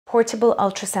Portable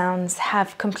ultrasounds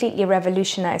have completely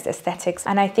revolutionized aesthetics,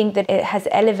 and I think that it has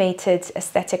elevated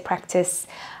aesthetic practice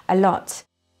a lot.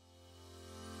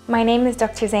 My name is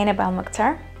Dr. Zainab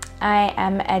Al-Mukhtar. I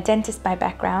am a dentist by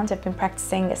background. I've been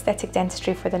practicing aesthetic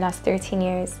dentistry for the last 13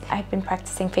 years. I've been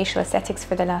practicing facial aesthetics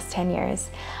for the last 10 years.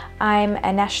 I'm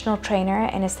a national trainer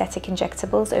in aesthetic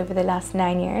injectables over the last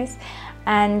 9 years.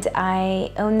 And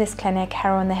I own this clinic,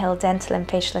 Harrow on the Hill Dental and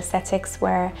Facial Aesthetics,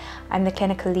 where I'm the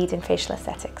clinical lead in facial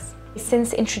aesthetics.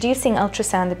 Since introducing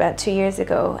ultrasound about 2 years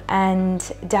ago and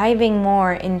diving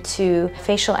more into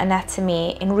facial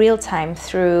anatomy in real time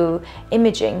through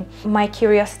imaging, my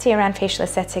curiosity around facial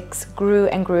aesthetics grew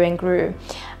and grew and grew.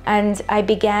 And I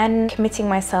began committing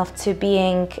myself to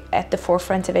being at the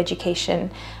forefront of education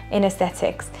in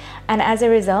aesthetics. And as a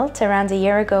result, around a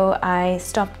year ago, I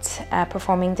stopped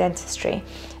performing dentistry.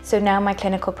 So now my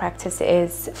clinical practice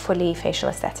is fully facial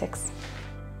aesthetics.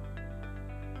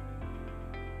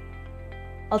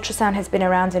 Ultrasound has been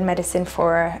around in medicine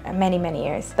for many, many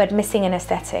years, but missing in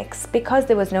aesthetics because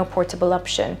there was no portable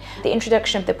option. The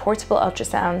introduction of the portable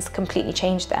ultrasounds completely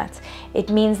changed that. It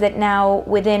means that now,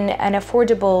 within an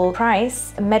affordable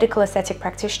price, medical aesthetic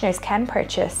practitioners can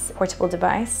purchase a portable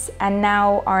device and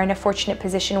now are in a fortunate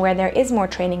position where there is more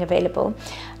training available.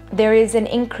 There is an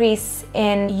increase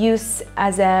in use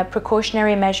as a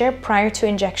precautionary measure prior to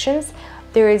injections.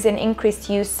 There is an increased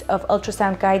use of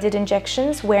ultrasound-guided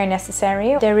injections where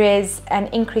necessary. There is an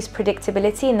increased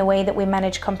predictability in the way that we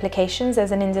manage complications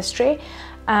as an industry.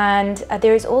 And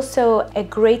there is also a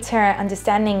greater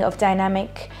understanding of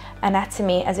dynamic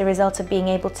anatomy as a result of being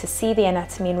able to see the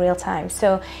anatomy in real time.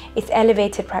 So it's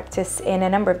elevated practice in a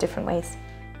number of different ways.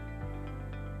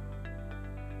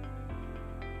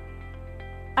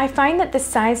 I find that the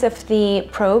size of the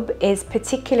probe is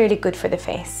particularly good for the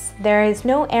face. There is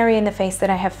no area in the face that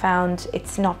I have found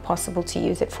it's not possible to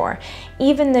use it for.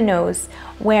 Even the nose,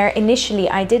 where initially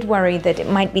I did worry that it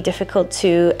might be difficult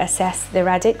to assess the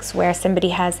radix where somebody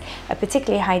has a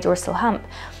particularly high dorsal hump.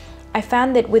 I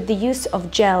found that with the use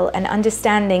of gel and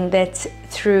understanding that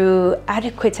through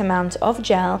adequate amount of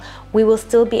gel, we will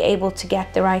still be able to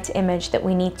get the right image that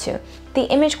we need to. The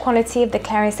image quality of the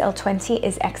Clarius L20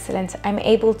 is excellent. I'm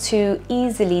able to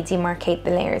easily demarcate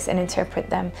the layers and interpret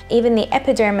them. Even the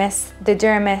epidermis, the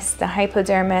dermis, the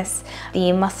hypodermis,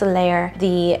 the muscle layer,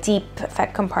 the deep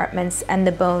fat compartments and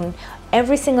the bone,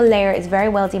 every single layer is very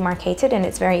well demarcated and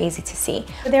it's very easy to see.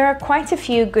 There are quite a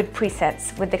few good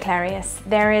presets with the Clarius.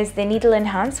 There is the needle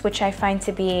enhance, which I find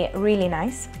to be really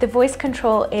nice. The voice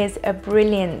control is a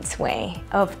brilliant way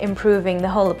of improving the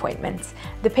whole appointment.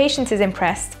 The patient is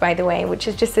impressed, by the way, which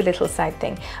is just a little side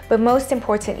thing. But most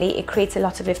importantly, it creates a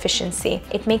lot of efficiency.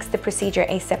 It makes the procedure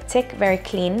aseptic, very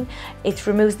clean. It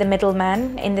removes the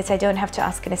middleman in that I don't have to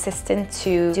ask an assistant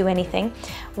to do anything,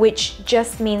 which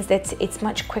just means that it's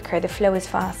much quicker. The flow is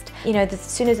fast. You know, as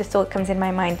soon as a thought comes in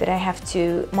my mind that I have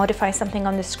to modify something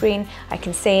on the screen, I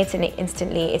can say it and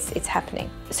instantly it's happening.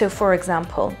 So for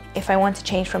example, if I want to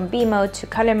change from B mode to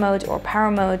color mode or power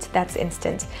mode, that's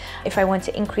instant. If I want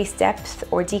to increase depth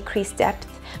or decrease depth,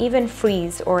 even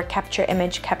freeze or capture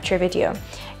image, capture video,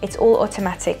 it's all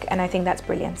automatic, and I think that's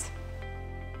brilliant.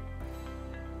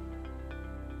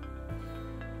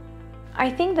 I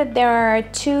think that there are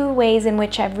two ways in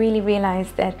which I've really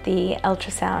realized that the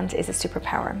ultrasound is a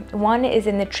superpower. One is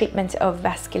in the treatment of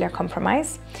vascular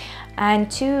compromise,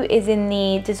 and two is in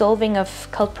the dissolving of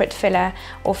culprit filler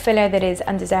or filler that is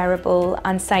undesirable,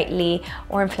 unsightly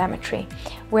or inflammatory.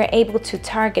 We're able to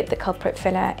target the culprit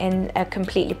filler in a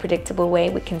completely predictable way.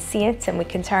 We can see it and we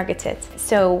can target it.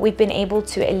 So we've been able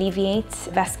to alleviate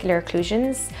vascular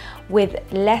occlusions with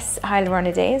less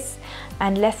hyaluronidase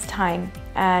and less time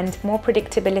and more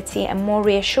predictability and more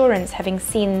reassurance, having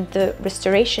seen the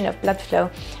restoration of blood flow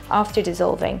after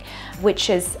dissolving, which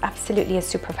is absolutely a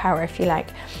superpower, if you like.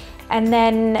 And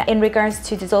then in regards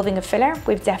to dissolving a filler,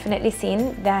 we've definitely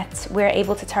seen that we're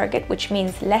able to target, which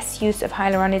means less use of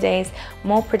hyaluronidase,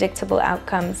 more predictable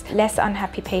outcomes, less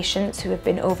unhappy patients who have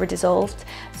been over-dissolved.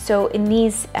 So in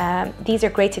these are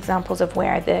great examples of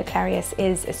where the Clarius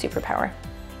is a superpower.